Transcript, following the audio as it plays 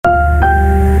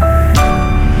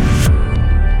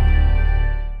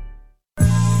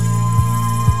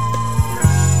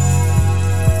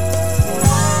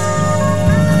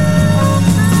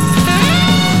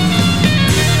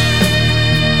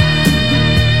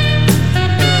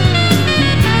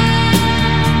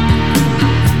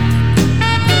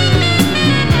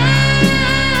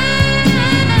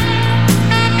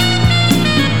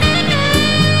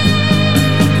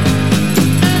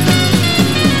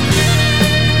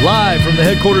Live from the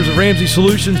headquarters of Ramsey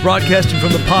Solutions, broadcasting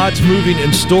from the Pods Moving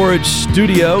and Storage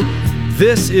Studio.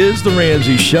 This is The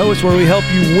Ramsey Show. It's where we help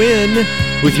you win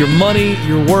with your money,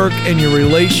 your work, and your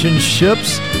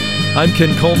relationships. I'm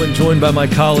Ken Coleman, joined by my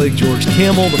colleague, George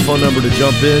Camel. The phone number to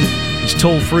jump in is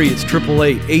toll-free. It's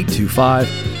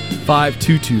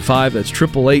 888-825-5225. That's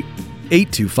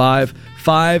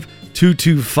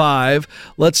 888-825-5225.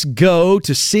 Let's go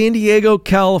to San Diego,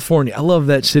 California. I love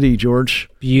that city, George.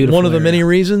 Beautiful. One of the area. many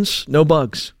reasons, no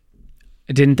bugs.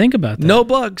 I didn't think about that. No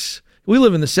bugs. We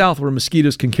live in the South where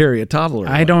mosquitoes can carry a toddler.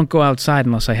 I don't go outside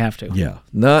unless I have to. Yeah,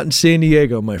 not in San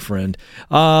Diego, my friend.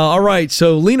 All right,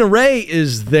 so Lena Ray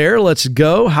is there. Let's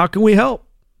go. How can we help?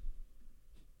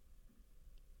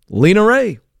 Lena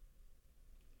Ray.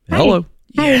 Hello.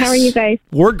 Hi, Yes. how are you guys?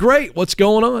 We're great. What's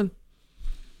going on?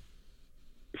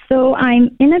 So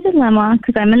I'm in a dilemma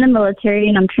because I'm in the military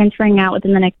and I'm transferring out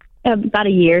within the next about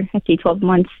a year. I say 12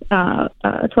 months,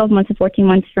 12 months to 14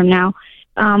 months from now.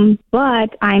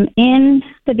 But I'm in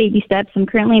the baby steps. I'm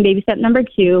currently in baby step number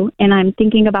 2, and I'm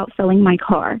thinking about selling my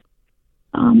car.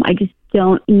 I just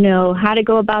don't know how to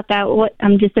go about that.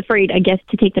 I'm just afraid, I guess,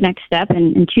 to take the next step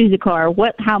and choose a car.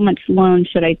 How much loan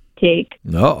should I take?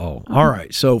 Uh-oh. All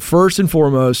right. So first and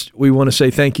foremost, we want to say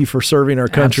thank you for serving our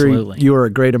country. Absolutely. You are a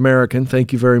great American.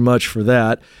 Thank you very much for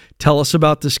that. Tell us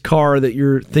about this car that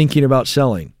you're thinking about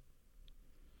selling.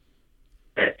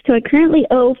 So I currently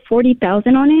owe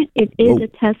 $40,000 on it. It is Whoa. a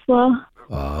Tesla.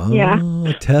 Oh,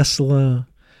 Yeah. Tesla.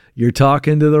 You're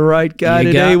talking to the right guy You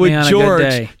today got with me on a good George.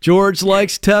 day. George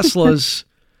likes Teslas.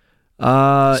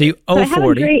 So you So owe I have a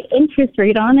 40. great interest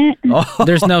rate on it.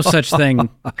 There's no such thing.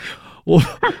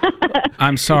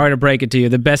 I'm sorry to break it to you.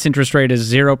 The best interest rate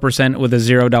is 0% with a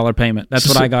 $0 payment. That's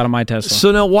what I got on my Tesla.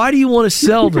 So now, why do you want to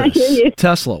sell I hear this you.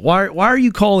 Tesla? Why are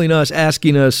you calling us,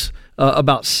 asking us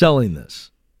about selling this?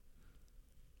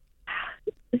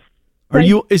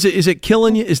 Is it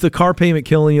killing you? Is the car payment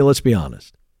killing you? Let's be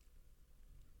honest.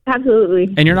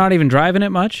 Absolutely. And you're not even driving it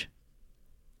much?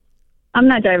 I'm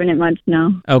not driving it much,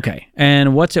 no. Okay.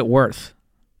 And what's it worth?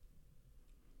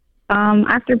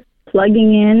 After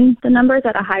plugging in the numbers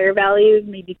at a higher value,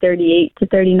 maybe 38 to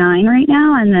 39 right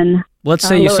now, and then Let's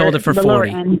say you sold it for the lower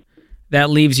 40. end. That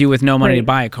leaves you with no money to Right.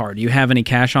 buy a car. Do you have any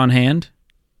cash on hand?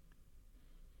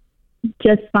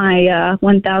 Just my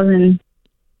 1,000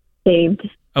 saved.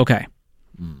 Okay.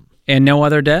 And no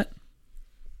other debt?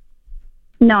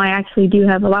 No, I actually do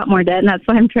have a lot more debt, and that's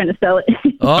why I'm trying to sell it.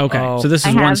 Uh-oh. Okay. So this I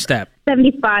is one have- step.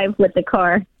 75 with the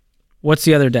car. What's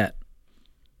the other debt?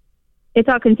 It's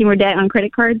all consumer debt on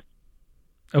credit cards.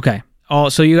 Okay. Oh,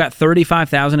 so you got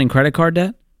 $35,000 in credit card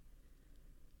debt?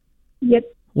 Yep.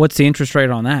 What's the interest rate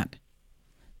on that?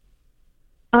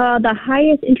 The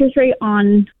highest interest rate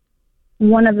on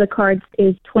one of the cards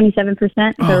is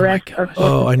 27%. Oh, The my rest are 4%.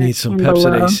 Oh, I need some and Pepsi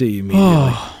below. AC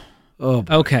immediately. Oh,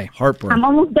 Okay. heartburn. I'm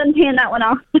almost done paying that one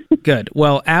off. Good.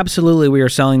 Well, absolutely we are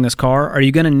selling this car. Are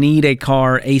you going to need a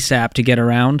car ASAP to get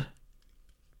around?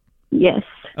 Yes.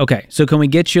 Okay. So can we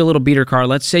get you a little beater car?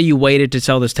 Let's say you waited to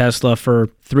sell this Tesla for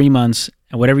 3 months,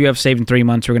 and whatever you have saved in 3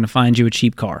 months, we're going to find you a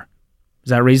cheap car. Is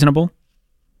that reasonable?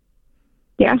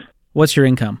 Yeah. What's your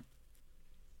income?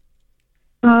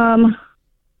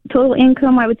 Total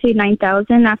income, I would say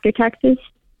 9,000 after taxes.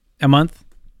 A month?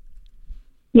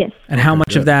 Yes. And how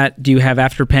much of that do you have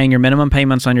after paying your minimum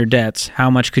payments on your debts? How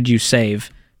much could you save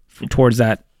towards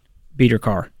that beater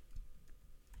car?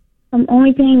 I'm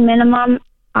only paying minimum.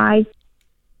 I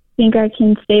think I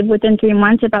can save within 3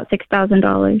 months about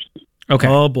 $6,000. Okay.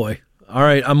 Oh, boy. All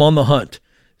right, I'm on the hunt.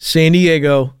 San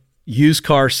Diego, used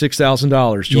car, $6,000.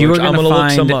 George, You are I'm going to look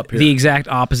find some up here. the exact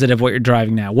opposite of what you're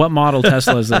driving now. What model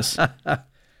Tesla is this?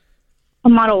 A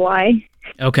Model Y.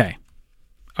 Okay.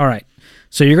 All right.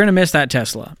 So you're going to miss that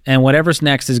Tesla, and whatever's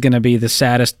next is going to be the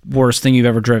saddest, worst thing you've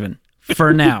ever driven.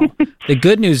 For now. The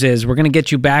good news is we're going to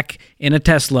get you back in a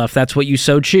Tesla if that's what you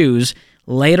so choose.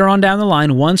 Later on down the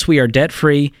line, once we are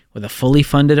debt-free with a fully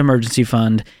funded emergency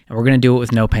fund, and we're going to do it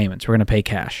with no payments. We're going to pay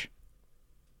cash.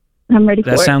 I'm ready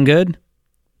Does that for it. sound good?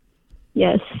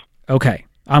 Yes. Okay.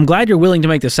 I'm glad you're willing to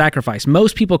make the sacrifice.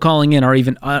 Most people calling in are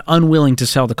even unwilling to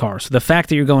sell the car. So the fact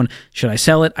that you're going, should I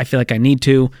sell it? I feel like I need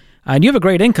to. And you have a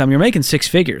great income. You're making 6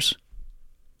 figures.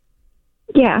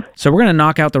 Yeah. So we're going to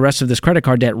knock out the rest of this credit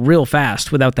card debt real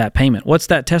fast without that payment. What's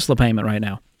that Tesla payment right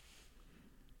now?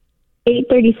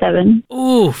 $837.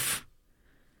 Oof.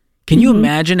 Can you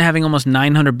imagine having almost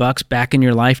 $900 back in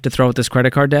your life to throw at this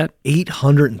credit card debt?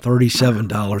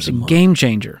 $837 a month. Game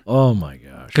changer. Oh, my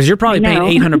gosh. Because you're probably I know.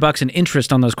 paying $800 in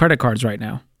interest on those credit cards right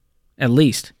now. At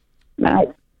least.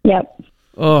 Yep.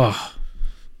 Oh.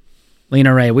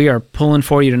 Lena Ray, we are pulling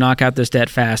for you to knock out this debt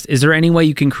fast. Is there any way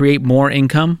you can create more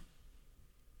income?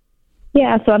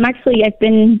 Yeah, so I've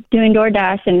been doing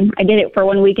DoorDash, and I did it for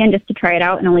one weekend just to try it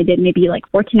out, and only did maybe like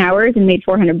 14 hours and made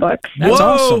 $400. That's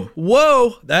awesome.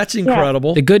 Whoa, that's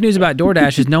incredible. The good news about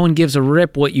DoorDash is no one gives a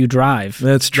rip what you drive.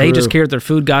 That's true. They just care if their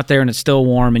food got there and it's still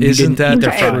warm and Isn't you didn't eat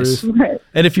that their the fries. truth?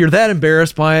 And if you're that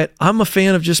embarrassed by it, I'm a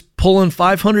fan of just pulling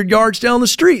 500 yards down the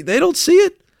street. They don't see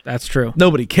it. That's true.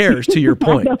 Nobody cares, to your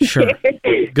point. Sure.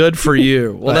 Good for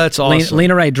you. Well, that's awesome.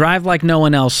 Lena Ray, drive like no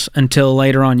one else until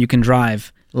later on you can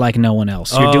drive like no one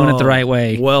else. You're doing it the right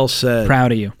way. Well said.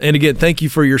 Proud of you. And again, thank you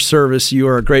for your service. You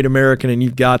are a great American, and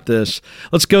you've got this.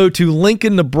 Let's go to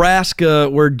Lincoln, Nebraska,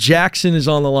 where Jackson is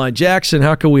on the line. Jackson,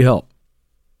 how can we help?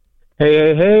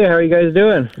 Hey, how are you guys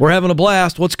doing? We're having a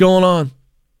blast. What's going on?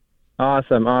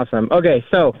 Awesome. Okay,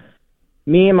 so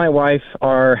me and my wife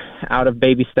are out of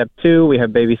baby step 2. We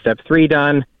have baby step 3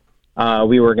 done.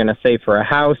 We were going to save for a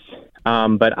house,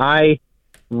 but I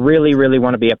really, really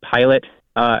want to be a pilot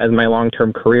as my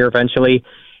long-term career eventually.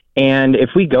 And if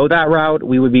we go that route,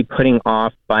 we would be putting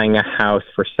off buying a house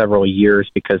for several years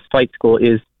because flight school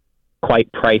is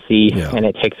quite pricey and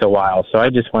it takes a while. So I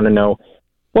just want to know,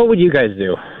 what would you guys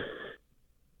do?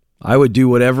 I would do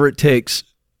whatever it takes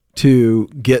to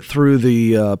get through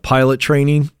the pilot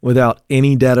training without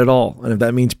any debt at all. And if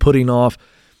that means putting off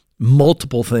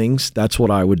multiple things, that's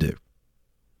what I would do.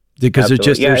 Because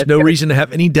there's no reason to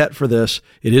have any debt for this.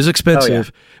 It is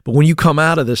expensive, but when you come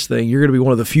out of this thing, you're going to be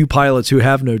one of the few pilots who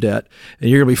have no debt,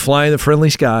 and you're going to be flying the friendly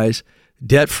skies,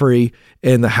 debt-free,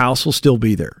 and the house will still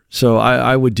be there. So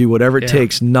I would do whatever it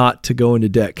takes not to go into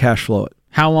debt, cash flow it.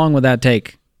 How long would that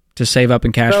take to save up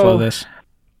and cash flow this?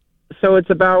 So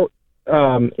it's about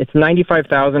it's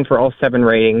 $95,000 for all 7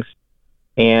 ratings,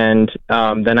 and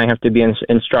then I have to be an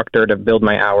instructor to build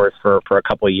my hours for a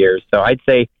couple of years. So I'd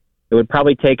say it would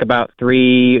probably take about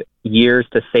 3 years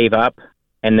to save up,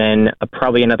 and then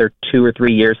probably another 2 or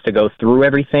 3 years to go through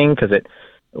everything. Because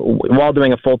while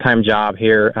doing a full-time job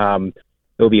here,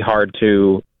 it will be hard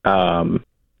to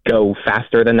go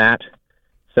faster than that.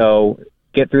 So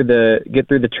get through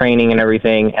the training and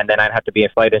everything, and then I'd have to be a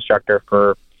flight instructor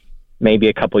for maybe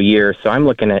a couple of years. So I'm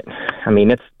looking at,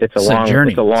 it's a long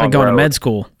journey. It's a long It's like going road. to med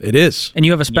school. It is. And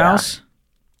you have a spouse?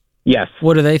 Yes.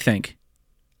 What do they think?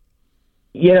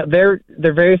 Yeah, they're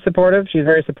very supportive. She's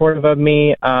very supportive of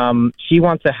me. She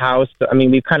wants a house.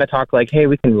 We've kind of talked like, hey,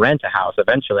 we can rent a house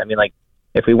eventually.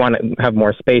 If we want to have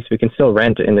more space, we can still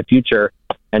rent in the future.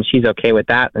 And she's okay with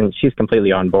that, and she's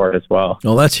completely on board as well.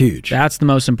 Oh, that's huge. That's the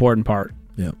most important part.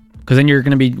 Yeah. Because then you're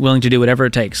going to be willing to do whatever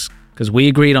it takes. Because we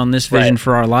agreed on this vision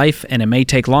for our life, and it may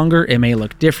take longer, it may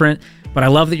look different, but I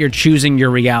love that you're choosing your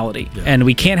reality. Yeah. And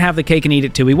we can't have the cake and eat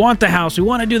it too. We want the house, we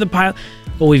want to do the pilot,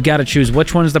 but we've got to choose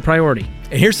which one is the priority.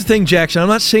 And here's the thing, Jackson, I'm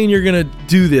not saying you're going to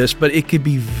do this, but it could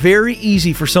be very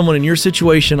easy for someone in your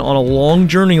situation on a long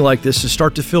journey like this to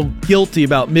start to feel guilty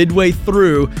about midway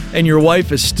through, and your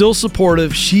wife is still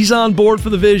supportive, she's on board for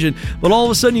the vision, but all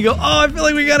of a sudden you go, I feel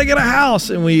like we got to get a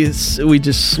house, and we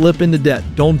just slip into debt.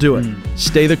 Don't do it.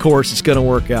 Stay the course. It's going to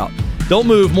work out. Don't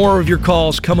move. More of your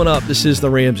calls coming up. This is The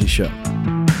Ramsey Show.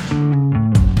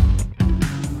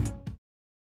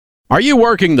 Are you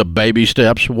working the baby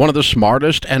steps? One of the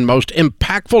smartest and most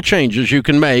impactful changes you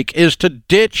can make is to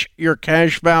ditch your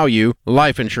cash value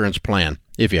life insurance plan,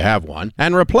 if you have one,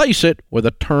 and replace it with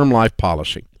a term life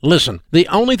policy. Listen, the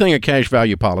only thing a cash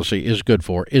value policy is good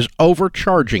for is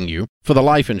overcharging you for the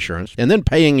life insurance and then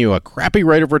paying you a crappy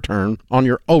rate of return on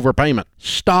your overpayment.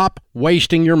 Stop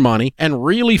wasting your money and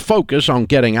really focus on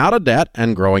getting out of debt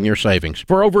and growing your savings.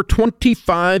 For over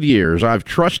 25 years, I've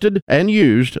trusted and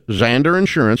used Zander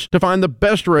Insurance to find the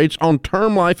best rates on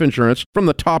term life insurance from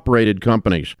the top-rated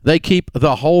companies. They keep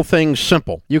the whole thing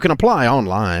simple. You can apply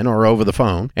online or over the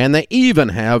phone, and they even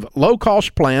have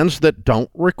low-cost plans that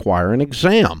don't require an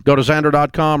exam. Go to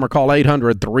Zander.com or call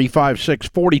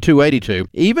 800-356-4282.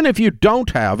 Even if you don't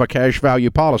have a cash value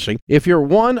policy, if you're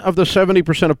one of the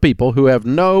 70% of people who have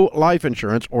no life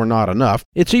insurance or not enough,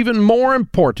 it's even more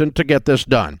important to get this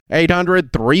done.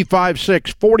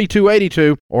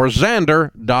 800-356-4282 or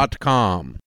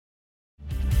Zander.com.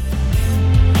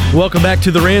 Welcome back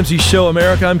to The Ramsey Show,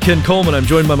 America. I'm Ken Coleman. I'm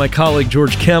joined by my colleague,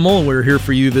 George Kamel. We're here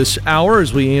for you this hour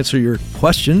as we answer your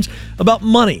questions about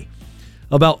money,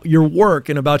 about your work,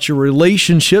 and about your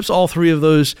relationships. All three of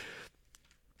those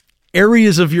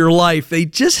areas of your life, they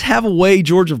just have a way,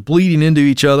 George, of bleeding into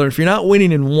each other. If you're not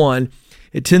winning in one,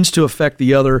 it tends to affect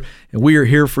the other. And we are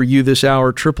here for you this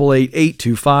hour,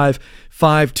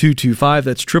 888-825-5225.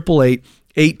 That's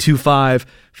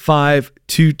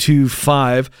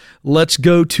 888-825-5225. Let's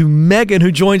go to Megan,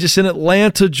 who joins us in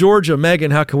Atlanta, Georgia.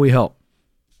 Megan, how can we help?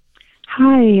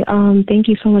 Hi. Thank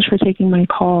you so much for taking my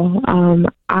call. I'm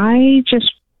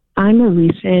a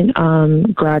recent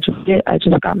graduate. I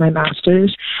just got my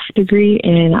master's degree,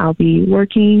 and I'll be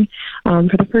working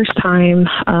for the first time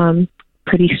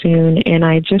pretty soon. And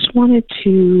I just wanted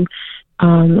to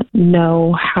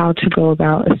know how to go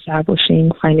about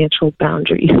establishing financial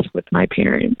boundaries with my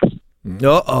parents.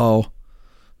 Uh-oh.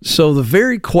 So the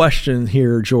very question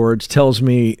here, George, tells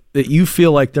me that you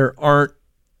feel like there aren't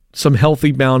some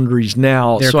healthy boundaries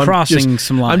now. They're so crossing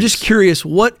some lines. I'm just curious,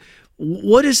 what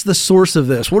is the source of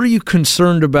this? What are you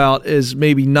concerned about as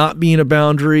maybe not being a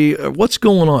boundary? What's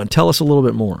going on? Tell us a little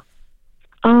bit more.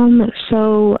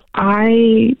 So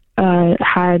I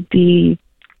had the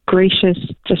gracious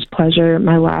displeasure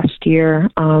my last year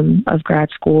of grad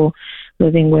school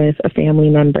living with a family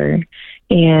member.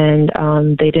 And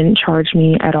they didn't charge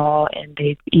me at all. And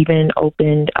they even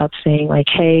opened up saying, like,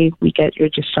 hey, we get you're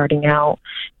just starting out,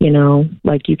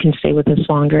 like you can stay with us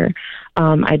longer.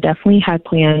 I definitely had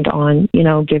planned on,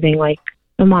 giving like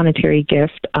a monetary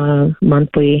gift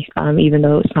monthly, even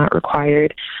though it's not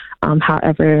required.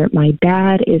 However, my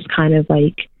dad is kind of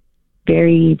like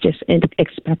very just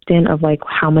expectant of like,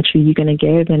 how much are you going to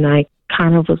give? And I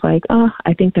kind of was like,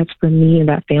 I think that's for me and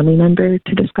that family member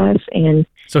to discuss. And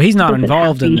so he's not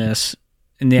involved in this,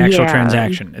 in the actual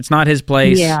transaction. It's not his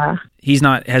place. Yeah. He's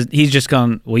just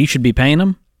gone, well, you should be paying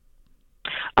him.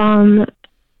 Well,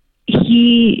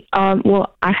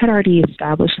 I had already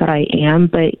established that I am,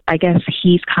 but I guess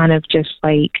he's kind of just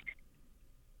like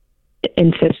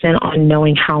insistent on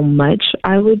knowing how much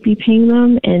I would be paying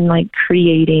them and like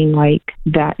creating like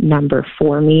that number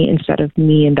for me instead of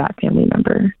me and that family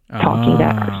member talking to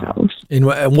ourselves. And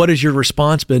what has your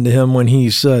response been to him when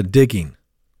he's digging?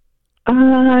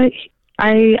 I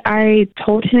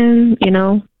told him,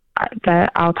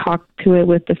 that I'll talk to it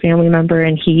with the family member,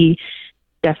 and he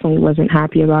definitely wasn't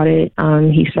happy about it.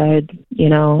 He said,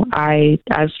 I,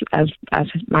 as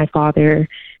my father,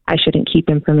 I shouldn't keep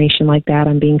information like that.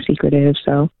 I'm being secretive.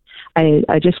 So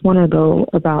I just want to go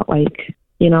about like,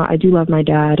 I do love my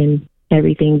dad and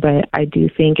everything, but I do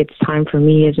think it's time for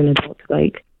me as an adult to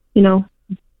like,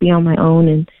 be on my own.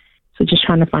 And so just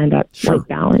trying to find that like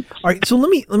balance. All right. So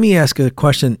let me ask a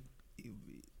question.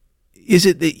 Is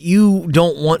it that you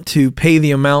don't want to pay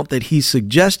the amount that he's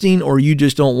suggesting, or you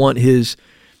just don't want his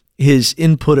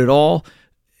input at all?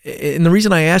 And the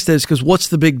reason I ask that is because what's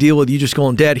the big deal with you just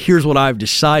going, Dad, here's what I've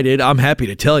decided. I'm happy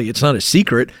to tell you. It's not a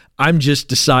secret. I'm just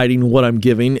deciding what I'm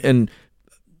giving. And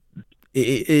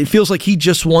it feels like he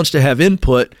just wants to have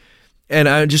input. And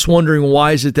I'm just wondering,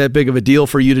 why is it that big of a deal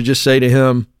for you to just say to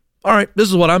him, all right, this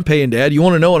is what I'm paying, Dad. You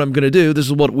want to know what I'm going to do? This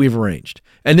is what we've arranged.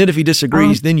 And then if he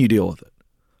disagrees, then you deal with it.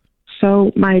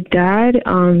 So my dad,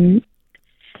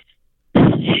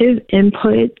 his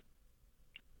input,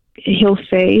 he'll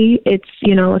say it's,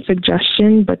 a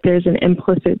suggestion, but there's an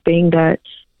implicit thing that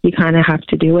you kind of have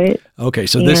to do it. Okay,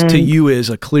 so this to you is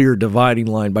a clear dividing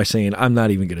line by saying, I'm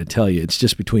not even going to tell you. It's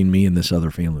just between me and this other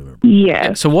family member.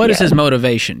 Yeah. So what is his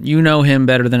motivation? You know him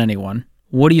better than anyone.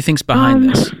 What do you think's behind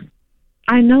this?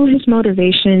 I know his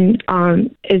motivation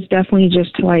is definitely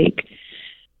just to like,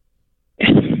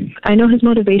 I know his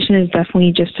motivation is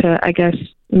definitely just to, I guess,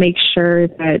 make sure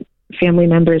that family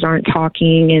members aren't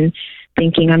talking and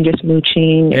thinking I'm just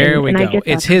mooching. There we go.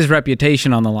 It's his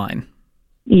reputation on the line.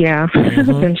 Yeah,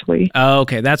 essentially. Oh,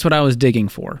 okay, that's what I was digging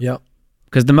for. Yep.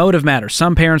 Because the motive matters.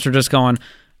 Some parents are just going,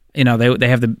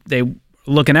 they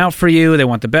looking out for you, they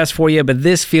want the best for you, but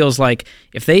this feels like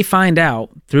if they find out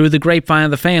through the grapevine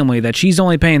of the family that she's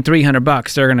only paying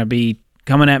 $300, they're going to be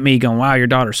coming at me going, wow, your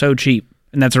daughter's so cheap.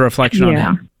 And that's a reflection on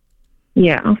him.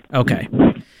 Yeah. Okay.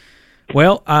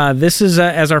 Well, this is,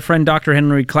 as our friend Dr.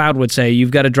 Henry Cloud would say,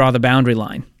 you've got to draw the boundary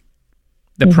line.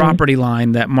 The property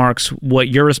line that marks what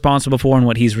you're responsible for and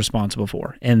what he's responsible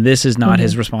for. And this is not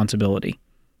his responsibility.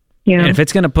 Yeah. And if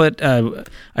it's going to put a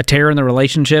tear in the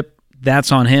relationship,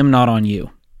 that's on him, not on you.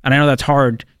 And I know that's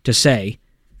hard to say,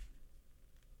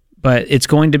 but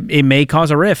it may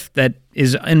cause a rift that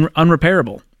is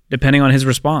unrepairable, depending on his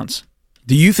response.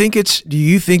 Do you think it's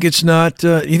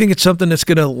something that's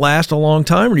going to last a long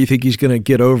time, or do you think he's going to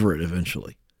get over it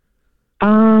eventually?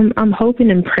 I'm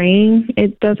hoping and praying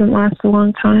it doesn't last a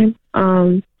long time.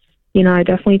 I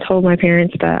definitely told my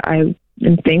parents that I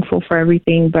am thankful for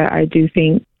everything, but I do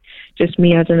think just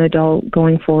me as an adult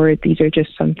going forward, these are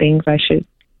just some things I should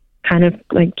kind of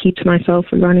like keep to myself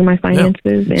regarding my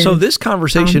finances. Yeah. And, so this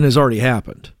conversation has already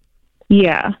happened.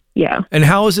 Yeah. And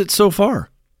how is it so far?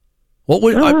 What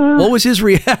was his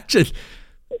reaction?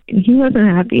 He wasn't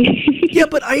happy. Yeah,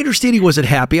 but I understand he wasn't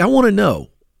happy. I want to know.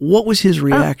 what was his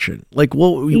reaction? Like,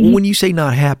 when you say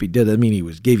not happy, did it mean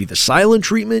gave you the silent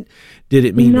treatment? Did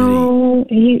it mean no?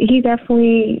 He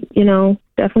definitely,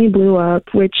 definitely blew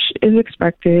up, which is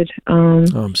expected.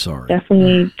 I'm sorry.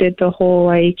 Definitely did the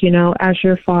whole as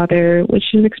your father, which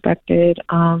is expected.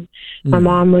 My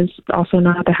mom was also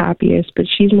not the happiest, but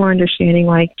she's more understanding.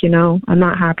 I'm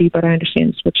not happy, but I understand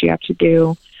it's what you have to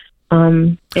do.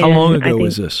 How long ago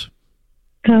was this?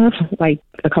 Like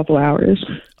a couple hours.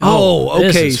 Oh, okay.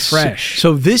 This is fresh.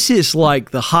 So this is like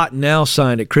the hot now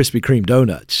sign at Krispy Kreme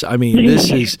donuts. I mean,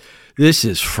 this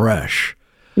is fresh.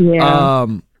 Yeah.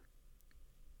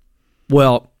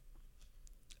 Well,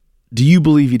 do you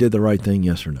believe you did the right thing?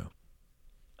 Yes or no?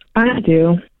 I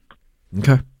do.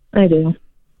 Okay. I do.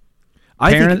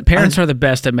 Parents are the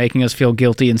best at making us feel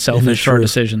guilty and selfish for our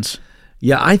decisions.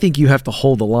 Yeah, I think you have to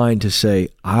hold the line to say,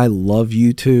 I love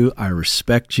you too. I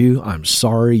respect you. I'm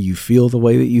sorry you feel the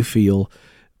way that you feel,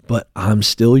 but I'm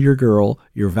still your girl.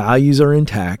 Your values are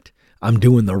intact. I'm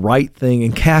doing the right thing,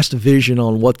 and cast a vision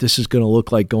on what this is going to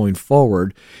look like going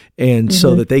forward. And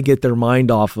so that they get their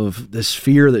mind off of this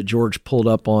fear that George pulled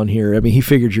up on here. I mean, he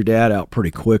figured your dad out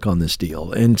pretty quick on this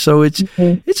deal. And so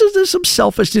there's some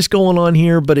selfishness going on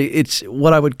here, but it's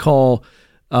what I would call,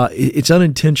 it's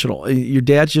unintentional. Your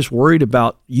dad's just worried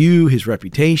about you, his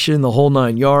reputation, the whole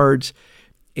 9 yards.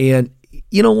 And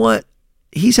you know what?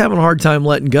 He's having a hard time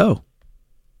letting go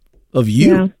of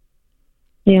you.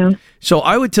 Yeah. So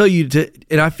I would tell you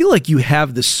and I feel like you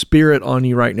have the spirit on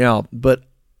you right now, but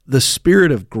the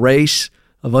spirit of grace,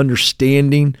 of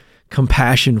understanding,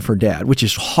 compassion for dad, which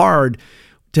is hard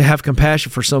to have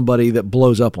compassion for somebody that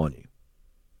blows up on you.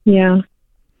 Yeah.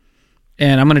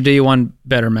 And I'm going to do you one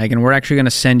better, Megan. We're actually going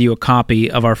to send you a copy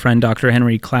of our friend Dr.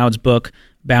 Henry Cloud's book,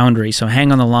 Boundary. So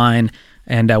hang on the line,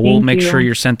 and we'll make sure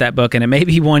you're sent that book. And it may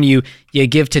be one you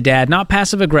give to Dad, not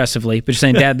passive-aggressively, but just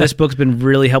saying, Dad, this book's been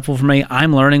really helpful for me.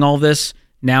 I'm learning all this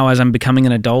now as I'm becoming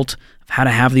an adult, of how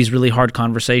to have these really hard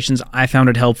conversations. I found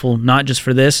it helpful, not just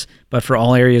for this, but for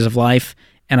all areas of life.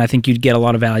 And I think you'd get a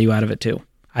lot of value out of it, too.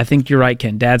 I think you're right,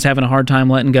 Ken. Dad's having a hard time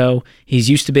letting go. He's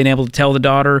used to being able to tell the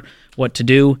daughter what to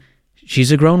do.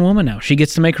 She's a grown woman now. She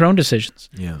gets to make her own decisions.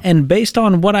 Yeah. And based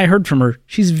on what I heard from her,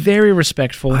 she's very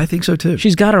respectful. I think so too.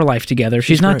 She's got her life together.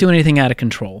 She's not doing anything out of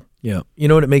control. Yeah. You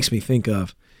know what it makes me think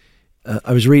of?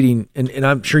 I was reading, and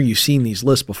I'm sure you've seen these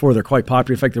lists before. They're quite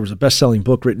popular. In fact, there was a best-selling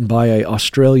book written by an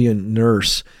Australian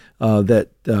nurse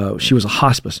she was a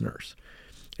hospice nurse.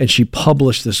 And she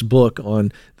published this book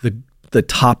on the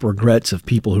top regrets of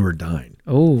people who are dying.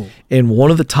 Oh. And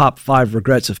one of the top 5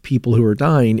 regrets of people who are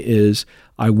dying is,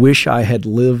 I wish I had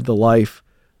lived the life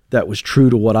that was true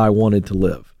to what I wanted to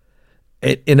live.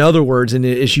 In other words, and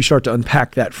as you start to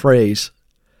unpack that phrase,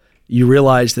 you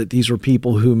realize that these were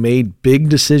people who made big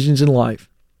decisions in life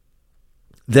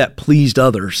that pleased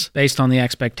others. Based on the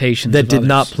expectations that of did others.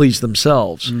 not please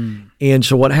themselves. And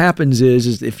so what happens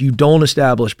is if you don't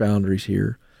establish boundaries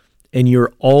here, and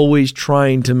you're always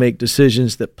trying to make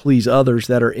decisions that please others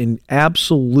that are in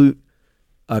absolute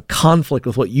conflict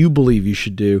with what you believe you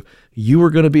should do, you are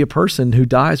going to be a person who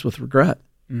dies with regret.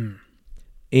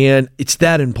 And it's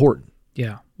that important.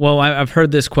 Yeah. Well, I've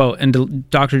heard this quote, and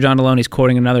Dr. John Deloney's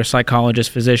quoting another psychologist,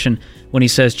 physician, when he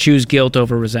says, choose guilt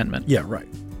over resentment. Yeah, right.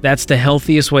 That's the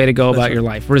healthiest way to go about your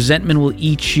life. Resentment will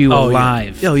eat you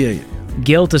alive. Yeah. Oh, yeah.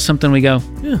 Guilt is something we go,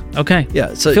 okay.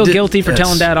 Yeah. So feel guilty for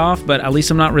telling Dad off, but at least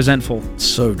I'm not resentful.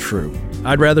 So true.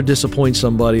 I'd rather disappoint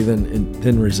somebody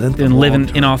than resent them. Than live an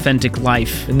inauthentic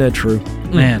life. Isn't that true?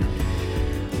 Man.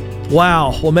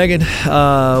 Wow. Well, Megan,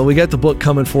 we got the book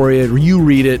coming for you. You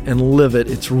read it and live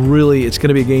it. It's going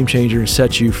to be a game changer and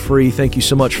set you free. Thank you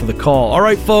so much for the call. All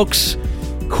right, folks,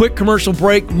 quick commercial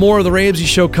break. More of the Ramsey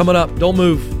Show coming up. Don't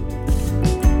move.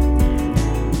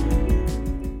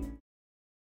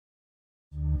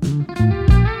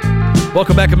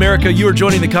 Welcome back, America. You are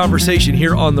joining the conversation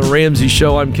here on The Ramsey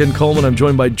Show. I'm Ken Coleman. I'm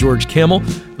joined by George Kamel.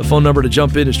 The phone number to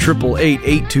jump in is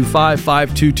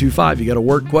 888-825-5225. You got a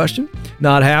work question?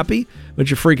 Not happy? But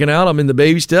you're freaking out? I'm in the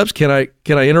baby steps. Can I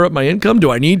interrupt my income?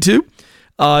 Do I need to?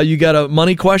 You got a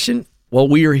money question? Well,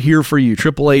 we are here for you.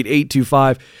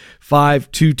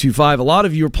 888-825-5225. A lot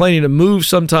of you are planning to move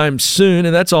sometime soon,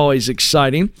 and that's always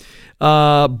exciting.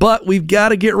 But we've got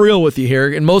to get real with you here.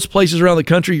 In most places around the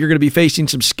country, you're going to be facing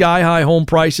some sky-high home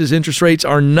prices. Interest rates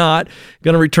are not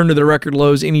going to return to their record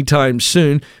lows anytime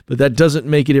soon, but that doesn't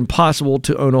make it impossible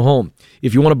to own a home.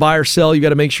 If you want to buy or sell, you got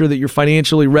to make sure that you're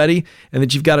financially ready and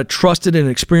that you've got a trusted and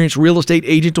experienced real estate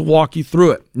agent to walk you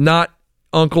through it, not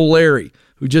Uncle Larry,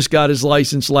 who just got his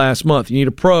license last month. You need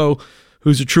a pro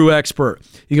who's a true expert.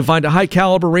 You can find a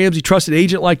high-caliber Ramsey trusted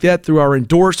agent like that through our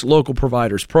endorsed local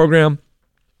providers program.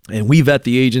 And we vet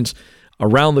the agents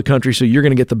around the country, so you're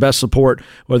going to get the best support,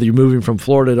 whether you're moving from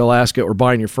Florida to Alaska or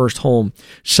buying your first home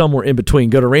somewhere in between.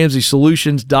 Go to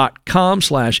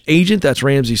RamseySolutions.com/agent. That's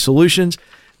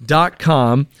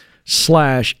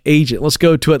RamseySolutions.com/agent. Let's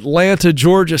go to Atlanta,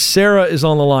 Georgia. Sarah is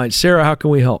on the line. Sarah, how can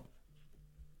we help?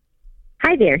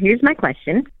 Hi there. Here's my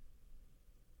question.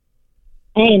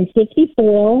 I am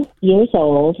 54 years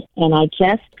old, and I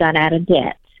just got out of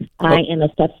debt. I am a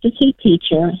substitute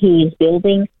teacher who is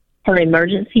building her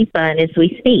emergency fund as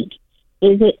we speak.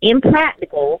 Is it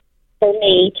impractical for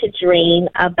me to dream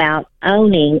about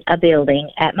owning a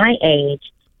building at my age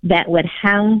that would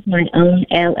house my own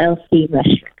LLC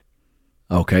restaurant?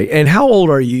 Okay. And how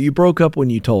old are you? You broke up when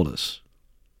you told us.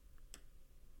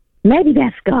 Maybe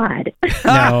that's God.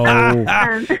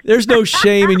 No. There's no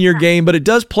shame in your game, but it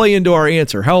does play into our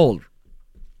answer. How old?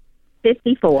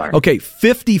 54. Okay,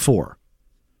 54.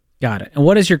 Got it. And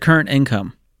what is your current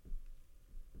income?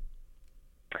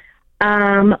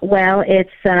 Well, it's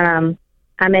I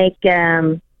make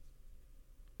roughly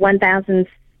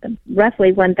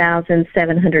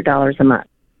 $1,700 a month.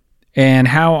 And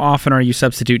how often are you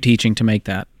substitute teaching to make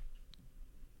that?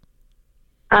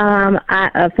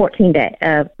 14 days,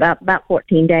 about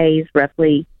 14 days,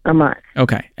 roughly a month.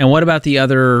 Okay. And what about the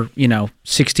other,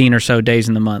 16 or so days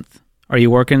in the month? Are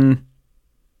you working?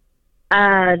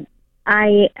 I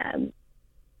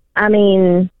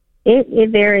mean, it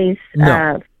varies.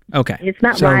 No. Okay. It's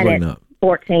not Sounds right like at no.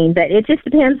 14, but it just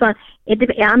depends on.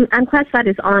 I'm classified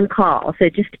as on call, so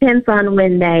it just depends on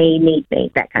when they need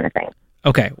me, that kind of thing.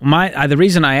 Okay. The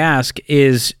reason I ask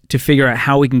is to figure out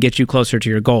how we can get you closer to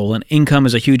your goal, and income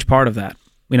is a huge part of that.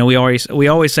 We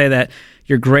always say that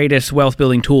your greatest wealth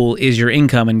building tool is your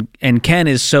income, and Ken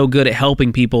is so good at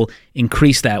helping people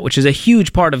increase that, which is a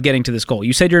huge part of getting to this goal.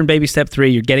 You said you're in baby step 3,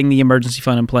 you're getting the emergency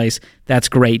fund in place. That's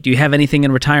great. Do you have anything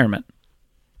in retirement?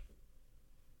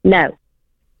 No.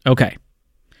 Okay.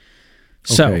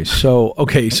 So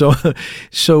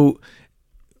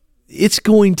it's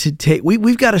going to take,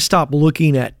 we've got to stop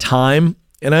looking at time.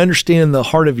 And I understand the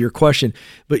heart of your question,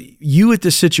 but you at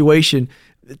this situation,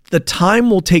 the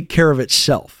time will take care of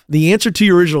itself. The answer to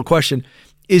your original question,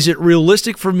 is it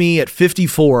realistic for me at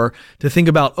 54 to think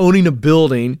about owning a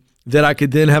building that I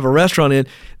could then have a restaurant in?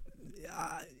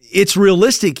 It's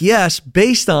realistic, yes,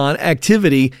 based on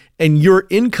activity and your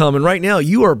income. And right now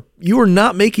you are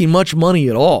not making much money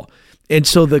at all. And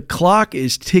so the clock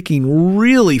is ticking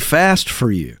really fast for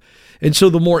you. And so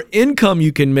the more income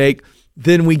you can make,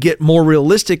 then we get more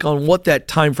realistic on what that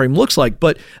time frame looks like.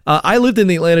 But I lived in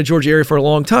the Atlanta, Georgia area for a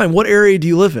long time. What area do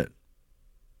you live in?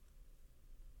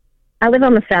 I live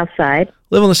on the south side.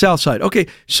 Live on the south side. Okay.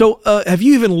 So have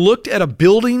you even looked at a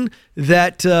building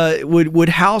that would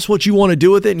house what you want to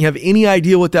do with it, and you have any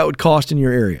idea what that would cost in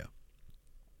your area?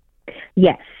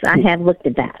 Yes, I have looked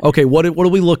at that. Okay. What are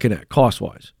we looking at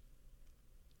cost-wise?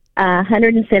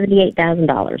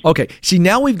 $178,000. Okay. See,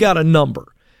 now we've got a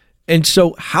number. And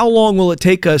so how long will it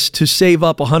take us to save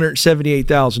up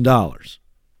 $178,000?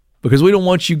 Because we don't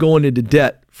want you going into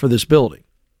debt for this building.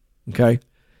 Okay?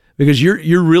 Because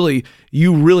you really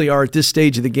are at this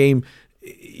stage of the game.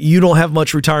 You don't have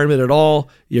much retirement at all.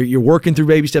 You're working through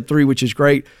baby step 3, which is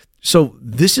great. So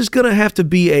this is going to have to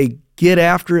be a get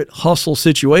after it hustle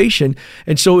situation.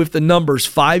 And so if the number's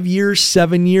 5 years,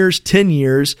 7 years, 10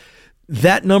 years,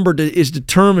 that number is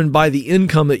determined by the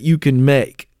income that you can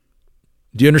make.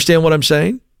 Do you understand what I'm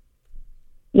saying?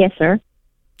 Yes, sir.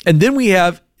 And then we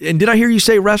have, and did I hear you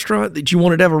say restaurant, that you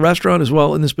wanted to have a restaurant as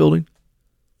well in this building?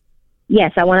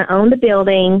 Yes, I want to own the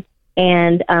building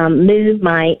and move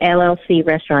my LLC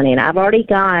restaurant in. I've already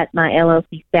got my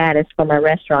LLC status for my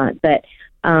restaurant, but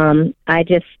I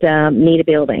just need a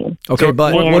building. Okay, So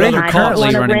but what what other other costs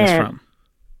are you wanna running this rent. from?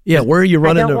 Yeah, where are you I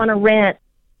running? don't want to rent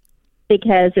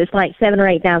because it's like $7,000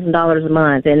 or $8,000 a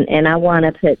month, and I want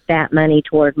to put that money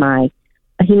toward my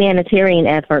humanitarian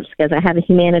efforts because I have a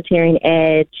humanitarian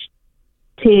edge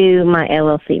to my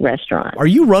LLC restaurant. Are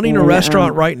you running a And,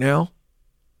 restaurant right now?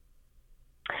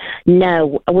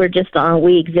 No, we exist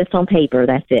on paper.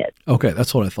 That's it. Okay,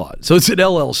 that's what I thought. So it's an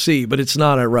LLC, but it's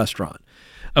not a restaurant.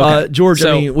 Okay. George,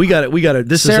 So- I mean, we got it.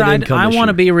 This Sarah, is an income I issue. want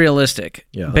to be realistic.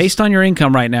 Yeah. Based on your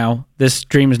income right now, this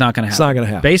dream is not going to happen. It's not gonna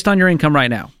happen. Based on your income right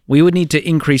now, we would need to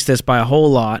increase this by a whole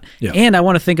lot. Yeah. And I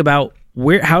want to think about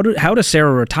how does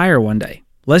Sarah retire one day?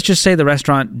 Let's just say the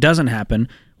restaurant doesn't happen.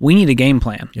 We need a game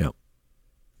plan. Yeah.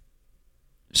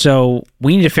 So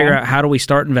we need to figure out, how do we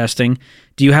start investing?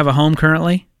 Do you have a home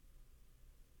currently?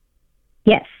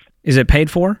 Yes. Is it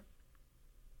paid for?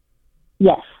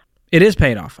 Yes. It is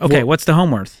paid off. Okay, Well- what's the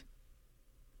home worth?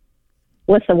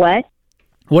 What's the what?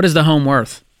 What is the home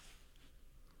worth?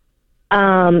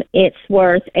 It's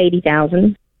worth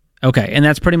 $80,000. Okay, and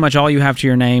that's pretty much all you have to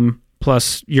your name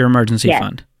plus your emergency Yes.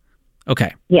 fund.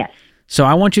 Okay. Yes. So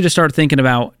I want you to start thinking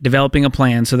about developing a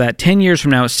plan so that 10 years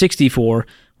from now at 64,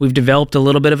 we've developed a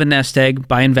little bit of a nest egg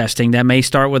by investing. That may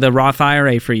start with a Roth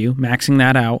IRA for you, maxing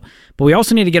that out. But we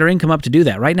also need to get our income up to do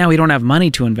that. Right now, we don't have money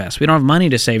to invest. We don't have money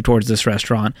to save towards this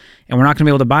restaurant, and we're not going to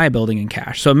be able to buy a building in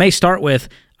cash. So it may start with,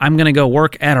 I'm going to go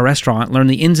work at a restaurant, learn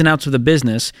the ins and outs of the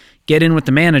business, get in with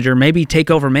the manager, maybe take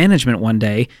over management one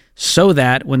day so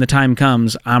that when the time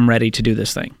comes, I'm ready to do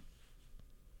this thing.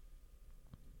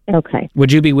 Okay.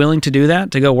 Would you be willing to do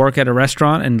that, to go work at a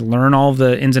restaurant and learn all of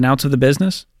the ins and outs of the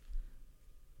business?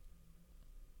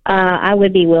 I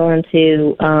would be willing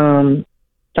to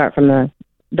start from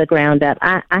the ground up.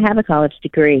 I have a college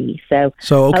degree, so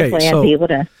hopefully I'd be able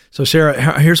to. So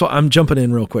Sarah, here's what I'm jumping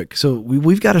in real quick. So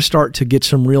we've got to start to get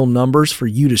some real numbers for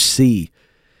you to see.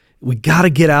 We got to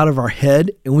get out of our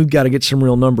head, and we've got to get some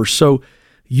real numbers. So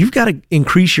you've got to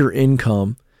increase your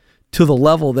income to the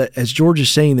level that, as George is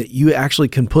saying, that you actually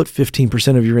can put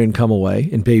 15% of your income away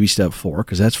in baby step 4,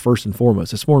 because that's first and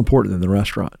foremost. That's more important than the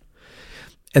restaurant.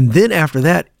 And then after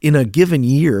that, in a given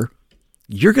year,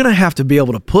 you're going to have to be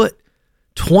able to put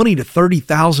 $20,000 to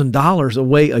 $30,000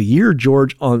 away a year,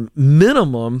 George, on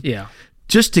minimum. Yeah.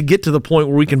 Just to get to the point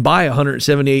where we can buy a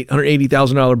 $178,000,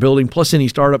 $180,000 building plus any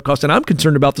startup cost. And I'm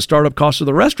concerned about the startup cost of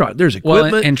the restaurant. There's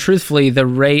equipment. Well, and truthfully, the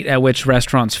rate at which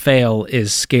restaurants fail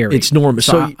is scary. It's enormous.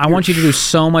 So I want you to do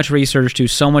so much research, do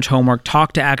so much homework,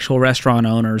 talk to actual restaurant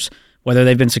owners, whether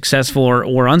they've been successful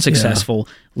or unsuccessful.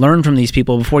 Yeah. Learn from these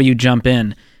people before you jump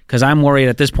in, because I'm worried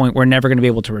at this point we're never going to be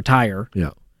able to retire.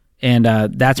 Yeah. And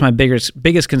that's my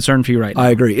biggest concern for you right now. I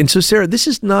agree. And so, Sarah, this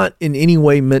is not in any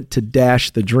way meant to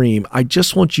dash the dream. I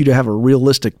just want you to have a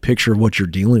realistic picture of what you're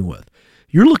dealing with.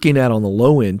 You're looking at, on the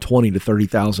low end, $20,000 to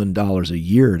 $30,000 a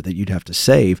year that you'd have to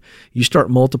save. You start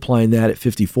multiplying that at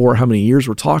 54, how many years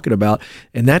we're talking about,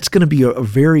 and that's going to be a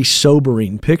very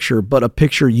sobering picture, but a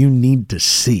picture you need to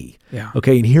see. Yeah.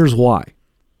 Okay, and here's why.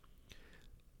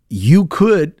 You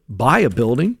could buy a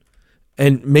building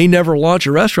and may never launch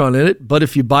a restaurant in it, but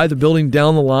if you buy the building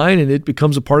down the line and it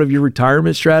becomes a part of your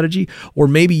retirement strategy, or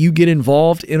maybe you get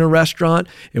involved in a restaurant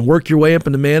and work your way up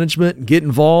into management and get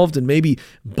involved and maybe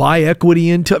buy equity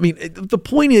into, I mean, the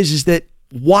point is that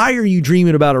why are you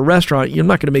dreaming about a restaurant? I'm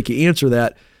not going to make you answer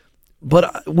that,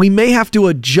 but we may have to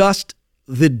adjust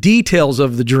the details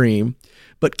of the dream,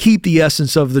 but keep the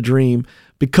essence of the dream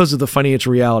because of the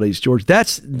financial realities, George.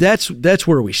 That's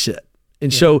where we sit.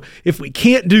 And so if we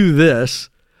can't do this,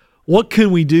 what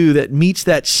can we do that meets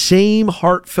that same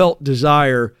heartfelt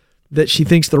desire that she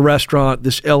thinks the restaurant,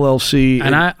 this LLC,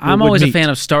 and I'm always a fan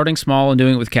of starting small and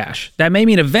doing it with cash. That may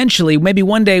mean eventually, maybe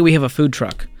one day we have a food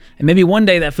truck. And maybe one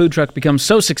day that food truck becomes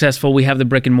so successful we have the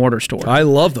brick and mortar store. I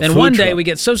love the food truck. And one day we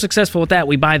get so successful with that,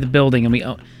 we buy the building and we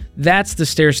own. That's the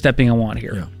stair stepping I want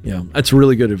here. Yeah, that's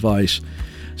really good advice.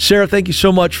 Sarah, thank you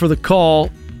so much for the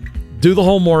call. Do the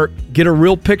homework, get a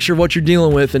real picture of what you're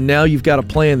dealing with, and now you've got a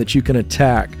plan that you can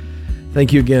attack.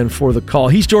 Thank you again for the call.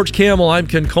 He's George Kamel. I'm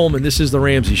Ken Coleman. This is The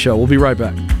Ramsey Show. We'll be right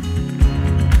back.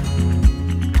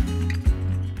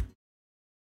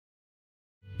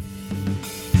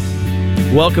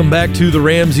 Welcome back to The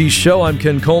Ramsey Show. I'm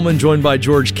Ken Coleman, joined by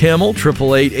George Kamel.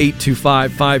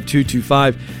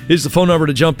 888-825-5225 is the phone number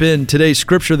to jump in. Today's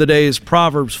scripture of the day is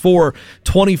Proverbs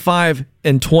 4:25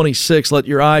 and 26. Let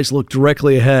your eyes look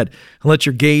directly ahead, and let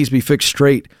your gaze be fixed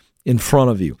straight in front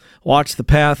of you. Watch the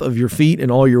path of your feet,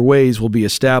 and all your ways will be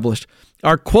established.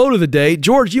 Our quote of the day,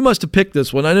 George, you must have picked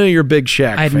this one. I know you're a big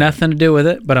Shaq I had fan. nothing to do with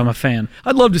it, but I'm a fan.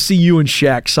 I'd love to see you and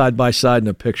Shaq side by side in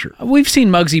a picture. We've seen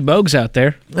Muggsy Bogues out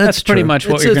there. That's pretty true. much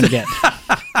what you're going to get.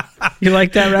 You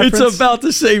like that reference? It's about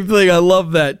the same thing. I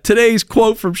love that. Today's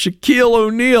quote from Shaquille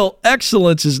O'Neal: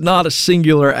 excellence is not a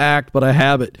singular act, but a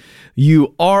habit.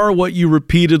 You are what you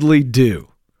repeatedly do.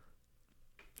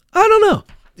 I don't know.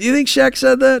 Do you think Shaq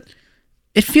said that?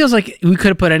 It feels like we could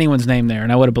have put anyone's name there,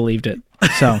 and I would have believed it.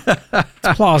 So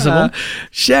it's plausible.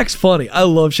 Shaq's funny. I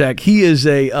love Shaq. He is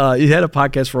he had a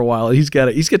podcast for a while. He's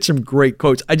got some great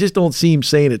quotes. I just don't see him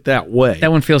saying it that way.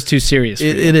 That one feels too serious.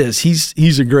 It is.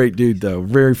 He's a great dude though.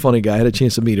 Very funny guy. I had a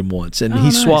chance to meet him once, and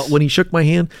nice. when he shook my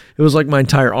hand, it was like my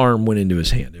entire arm went into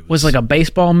his hand. It was like a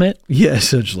baseball mitt. Yeah,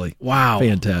 essentially. Wow.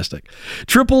 Fantastic.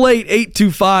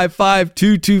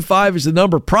 888-825-5225 is the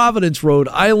number. Providence, Rhode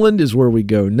Island is where we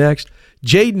go next.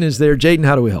 Jaden is there. Jaden,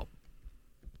 how do we help?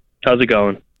 How's it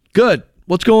going? Good.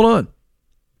 What's going on?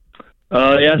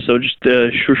 So just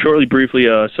briefly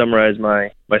summarize my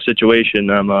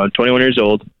situation. I'm 21 years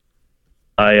old.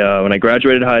 When I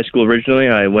graduated high school originally,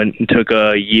 I went and took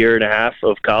a year and a half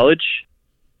of college.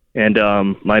 And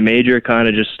my major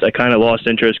I kind of lost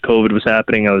interest. COVID was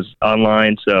happening. I was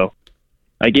online, so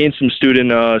I gained some student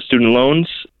loans,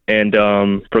 and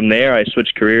from there I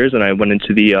switched careers and I went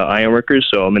into the ironworkers.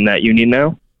 So I'm in that union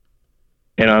now,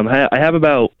 and I have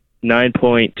about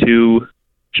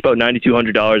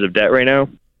 $9,200 of debt right now,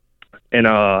 and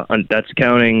that's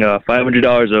counting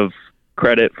 $500 of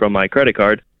credit from my credit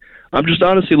card. I'm just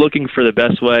honestly looking for the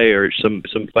best way or some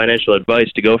financial advice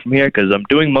to go from here, because I'm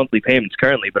doing monthly payments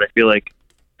currently, but I feel like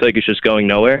it's just going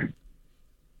nowhere.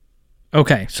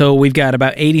 Okay, so we've got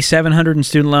about $8,700 in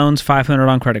student loans, $500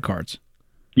 on credit cards.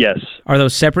 Yes. Are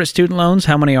those separate student loans?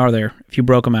 How many are there if you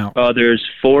broke them out? There's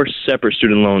 4 separate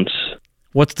student loans.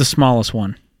 What's the smallest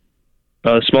one?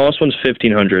 The smallest one's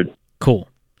 $1,500. Cool.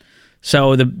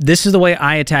 So this is the way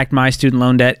I attacked my student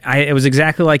loan debt. It was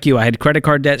exactly like you. I had credit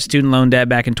card debt, student loan debt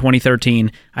back in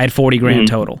 2013. I had 40 grand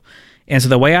total. And so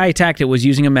the way I attacked it was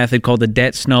using a method called the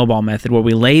debt snowball method, where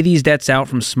we lay these debts out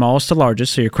from smallest to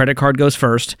largest. So your credit card goes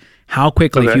first. How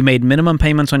quickly, if you made minimum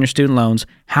payments on your student loans,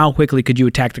 how quickly could you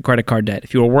attack the credit card debt?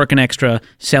 If you were working extra,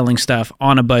 selling stuff,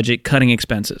 on a budget, cutting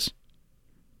expenses.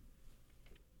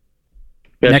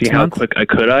 Next month? How quick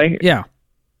could I? Yeah.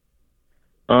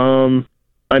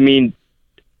 I mean,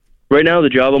 right now the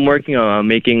job I'm working on, I'm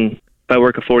making. If I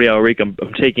work a 40-hour week, I'm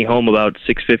taking home about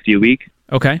 $650 a week.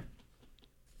 Okay.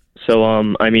 So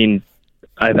I mean,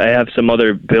 I have some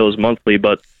other bills monthly,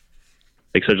 but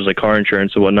such as car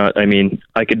insurance and whatnot. I mean,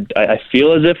 I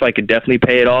feel as if I could definitely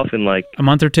pay it off in a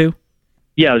month or two.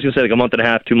 Yeah, I was gonna say a month and a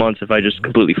half, 2 months if I just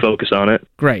completely focus on it.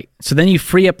 Great. So then you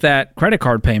free up that credit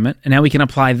card payment, and now we can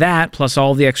apply that plus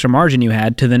all the extra margin you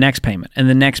had to the next payment and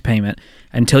the next payment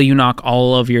until you knock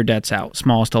all of your debts out,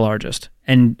 smallest to largest.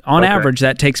 And on average,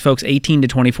 that takes folks 18 to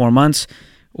 24 months.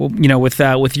 Well,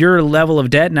 with your level of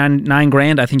debt, nine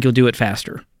grand, I think you'll do it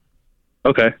faster.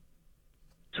 Okay.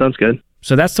 Sounds good.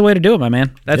 So that's the way to do it, my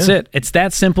man. That's it. It's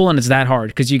that simple and it's that hard,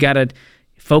 because you got to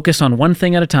focus on one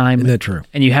thing at a time. Isn't that true?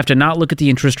 And you have to not look at the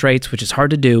interest rates, which is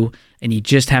hard to do, and you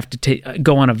just have to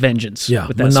go on a vengeance. Yeah,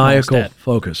 with that maniacal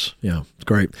focus. Yeah, it's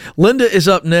great. Linda is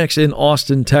up next in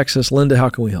Austin, Texas. Linda, how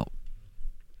can we help?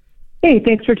 Hey,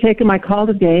 thanks for taking my call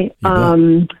today.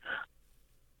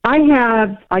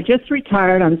 I just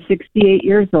retired. I'm 68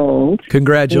 years old.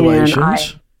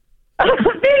 Congratulations.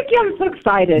 Thank you. I'm so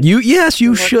excited. Yes,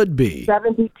 you should be.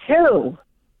 72.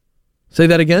 Say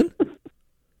that again?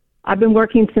 I've been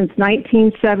working since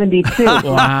 1972.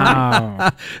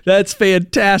 Wow. That's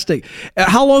fantastic.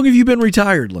 How long have you been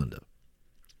retired, Linda?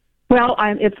 Well,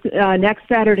 it's next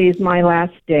Saturday is my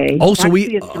last day. Oh, so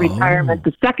it's retirement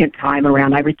the second time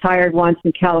around. I retired once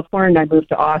in California. I moved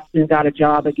to Austin, got a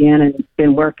job again, and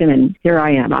been working, and here I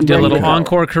am. I'm did a little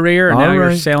encore career, and now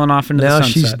you're sailing off into the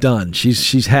sunset. Now she's done.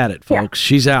 She's had it, folks. Yeah.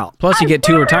 She's out. Plus, you get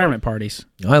 2 retirement parties.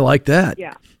 I like that.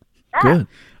 Yeah. Good.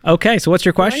 Okay, so what's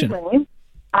your question? Anyway,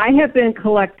 I have been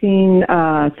collecting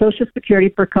Social Security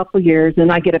for a couple of years,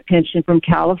 and I get a pension from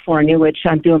California, which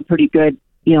I'm doing pretty good,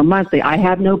 monthly. I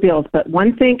have no bills, but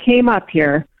one thing came up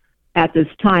here at this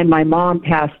time. My mom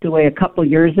passed away a couple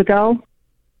of years ago,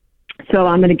 so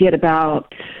I'm going to get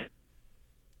about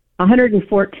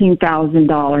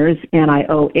 $114,000, and I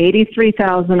owe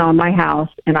 $83,000 on my house,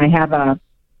 and I have a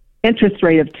interest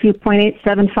rate of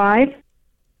 2.875.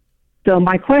 So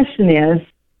my question is,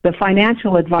 the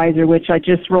financial advisor, which I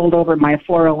just rolled over my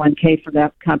 401k for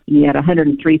that company at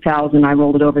 $103,000, I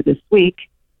rolled it over this week.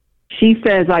 She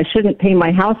says I shouldn't pay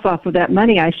my house off with that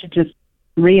money. I should just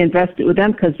reinvest it with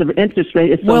them because the interest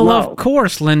rate is so low. Well, of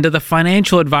course, Linda, the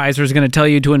financial advisor is going to tell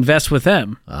you to invest with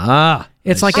them.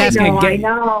 It's like asking I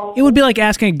know. It would be like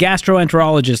asking a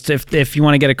gastroenterologist if you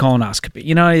want to get a colonoscopy.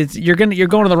 You're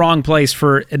going to the wrong place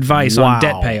for advice on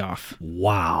debt payoff.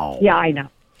 Wow. Yeah, I know.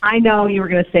 I know you were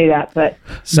going to say that, but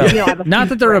so not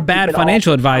that they're a bad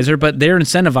financial advisor, but they're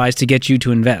incentivized to get you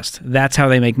to invest. That's how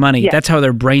they make money. Yes. That's how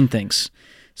their brain thinks.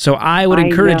 So I would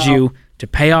encourage you to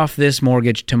pay off this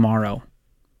mortgage tomorrow.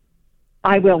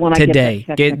 I will when today.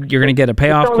 I get that check. You're going to get a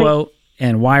payoff quote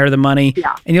and wire the money,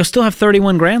 and you'll still have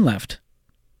 31 grand left.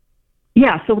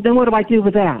 Yeah. So then, what do I do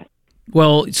with that?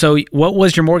 Well, so what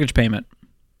was your mortgage payment?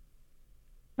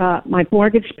 My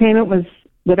mortgage payment was,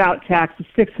 without tax,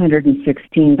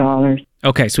 $616.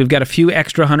 Okay, so we've got a few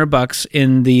extra $100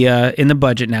 in the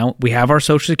budget now. We have our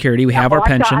Social Security, we have our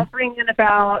pension. I bring in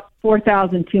about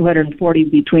 $4,240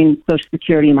 between Social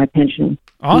Security and my pension.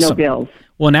 Awesome. No bills.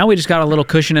 Well, now we just got a little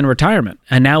cushion in retirement,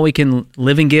 and now we can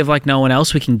live and give like no one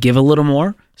else. We can give a little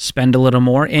more, spend a little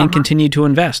more, and continue to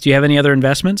invest. Do you have any other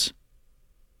investments?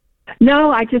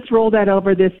 No, I just rolled that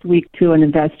over this week to an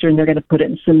investor, and they're going to put it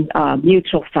in some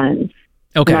mutual funds.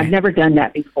 Okay. And I've never done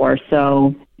that before,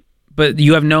 so But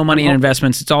you have no money in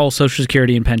investments. It's all Social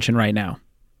Security and pension right now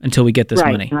until we get this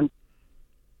right. money.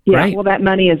 Yeah, right? Well, that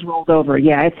money is rolled over.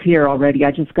 Yeah, it's here already.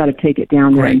 I just got to take it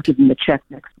down there and give them the check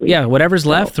next week. Yeah, whatever's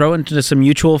left, throw it into some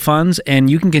mutual funds, and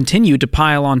you can continue to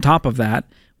pile on top of that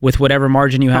with whatever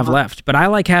margin you have left. But I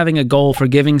like having a goal for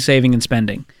giving, saving, and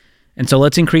spending. And so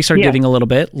let's increase our giving a little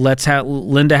bit. Let's have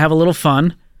Linda have a little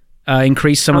fun,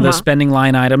 increase some of the spending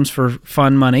line items for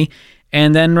fun money,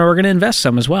 and then we're going to invest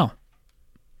some as well.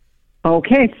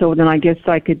 Okay, so then I guess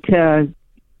I could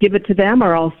give it to them,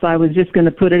 or else I was just going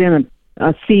to put it in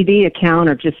a CD account,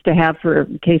 or just to have for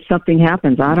in case something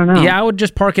happens. I don't know. Yeah, I would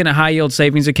just park in a high-yield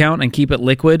savings account and keep it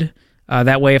liquid.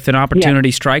 That way, if an opportunity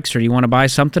strikes or you want to buy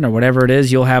something or whatever it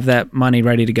is, you'll have that money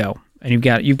ready to go. And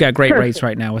you've got great rates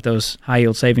right now with those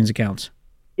high-yield savings accounts.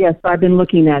 Yes, I've been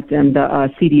looking at them,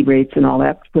 the CD rates and all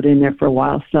that put in there for a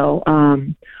while. So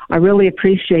I really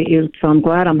appreciate you. So I'm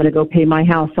glad I'm going to go pay my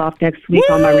house off next week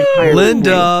on my retirement.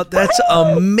 Linda, that's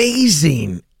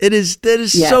amazing. That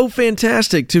is so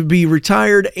fantastic to be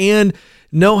retired and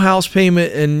no house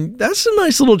payment, and that's a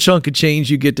nice little chunk of change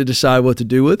you get to decide what to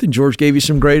do with. And George gave you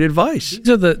some great advice.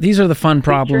 These are the fun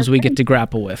problems we get to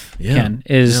grapple with. Ken,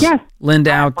 is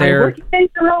Linda out there? Working days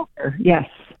are over. Yes.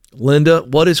 Linda,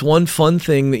 what is one fun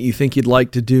thing that you think you'd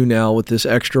like to do now with this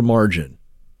extra margin?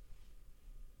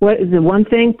 What is the one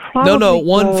thing?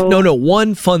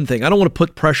 One fun thing. I don't want to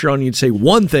put pressure on you to say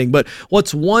one thing, but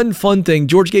what's one fun thing?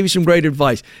 George gave you some great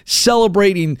advice.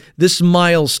 Celebrating this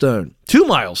milestone. 2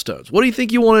 milestones. What do you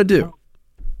think you want to do?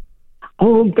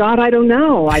 Oh God, I don't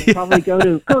know. I'd probably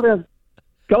go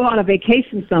on a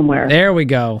vacation somewhere. There we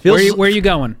go. Where are you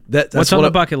going? What's on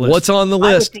the bucket list? What's on the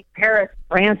list? I would think Paris,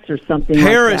 France, or something like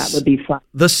that would be fun.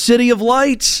 The City of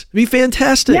Lights. It'd be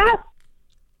fantastic.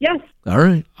 Yes. All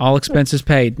right. All expenses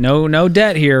paid. No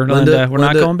debt here, Linda. We're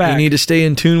not going back. You need to stay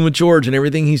in tune with George and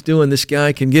everything he's doing. This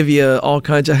guy can give you all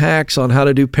kinds of hacks on how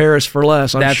to do Paris for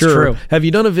less. That's true. Have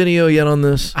you done a video yet on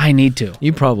this? I need to.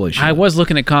 You probably should. I was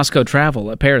looking at Costco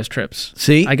Travel at Paris trips.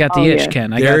 See? I got the itch,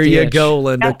 Ken. There you go,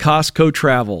 Linda. Costco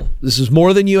Travel. This is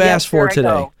more than you asked for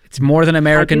today. It's more than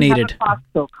America needed. I have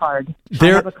a Costco card. I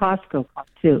have a Costco card,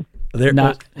 too.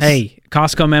 Hey,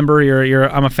 Costco member,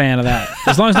 I'm a fan of that.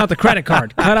 As long as it's not the credit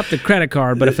card. Cut up the credit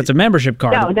card, but if it's a membership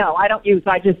card. No,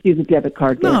 I just use a debit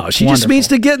card. No, she just means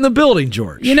to get in the building,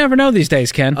 George. You never know these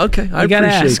days, Ken. Okay, I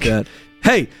appreciate that.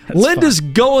 Hey, Linda's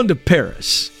going to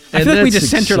Paris. I feel like we just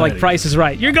sent her like Price is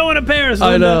Right. You're going to Paris,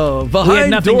 Linda. I know.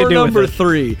 Behind door number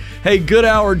 3. Hey, good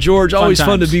hour, George. Always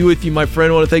fun to be with you, my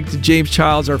friend. I want to thank James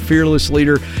Childs, our fearless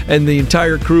leader, and the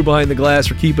entire crew behind the glass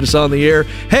for keeping us on the air.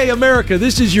 Hey, America,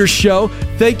 this is your show.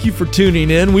 Thank you for tuning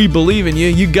in. We believe in you.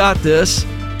 You got this.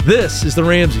 This is The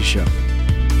Ramsey Show.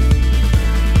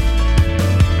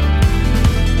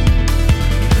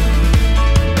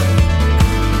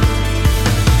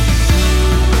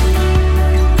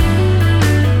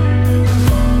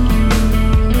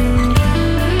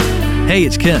 Hey,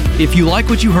 it's Ken. If you like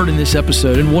what you heard in this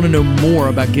episode and want to know more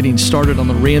about getting started on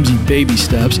the Ramsey baby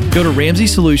steps, go to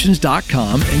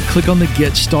RamseySolutions.com and click on the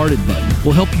Get Started button.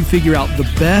 We'll help you figure out the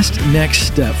best next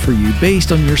step for you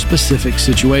based on your specific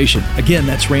situation. Again,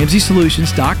 that's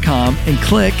RamseySolutions.com and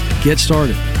click Get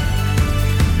Started.